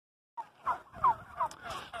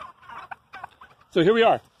So here we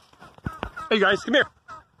are. Hey guys, come here.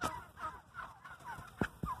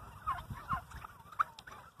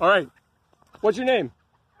 All right. What's your name?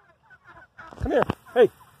 Come here. Hey.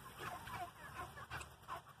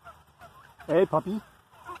 Hey, puppy.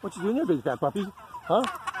 What you doing there, big fat puppy? Huh?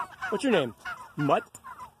 What's your name? Mutt?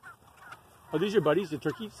 Are these your buddies, the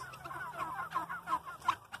turkeys?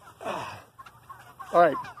 All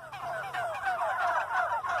right.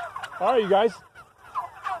 All right, you guys.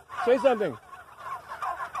 Say something.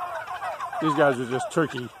 These guys are just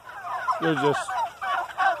turkey. They're just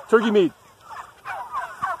turkey meat.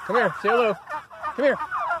 Come here. Say hello. Come here.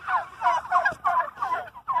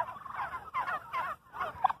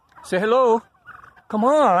 Say hello. Come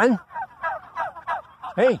on.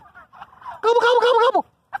 Hey. Gobble, gobble, gobble, gobble.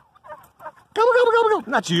 Gobble, gobble, gobble, gobble.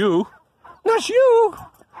 Not you. Not you.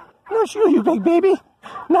 Not you, you big baby.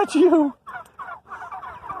 Not you.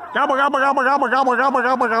 Gobble, gobble, gobble, gobble, gobble, gobble,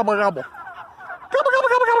 gobble, gobble, gobble. Gobble, gobble,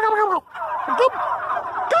 gobble, gobble, gobble, gobble. Gobble, gobble,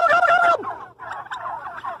 gobble, gobble, gobble.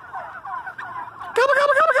 Gobble,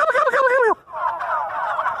 gobble, gobble, gobble, gobble, gobble, gobble.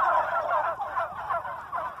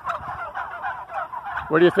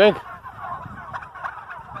 What do you think?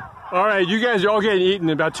 All right, you guys are all getting eaten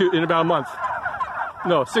in about a month.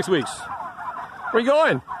 No, 6 weeks. Where you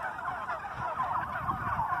going?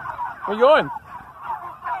 Where you going?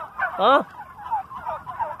 Huh?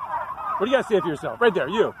 What do you got to say for yourself? Right there,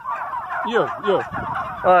 you. You.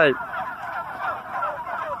 All right.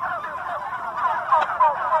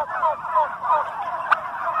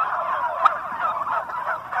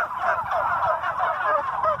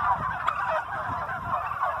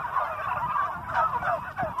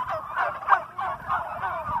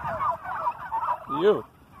 You.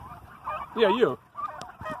 Yeah, you.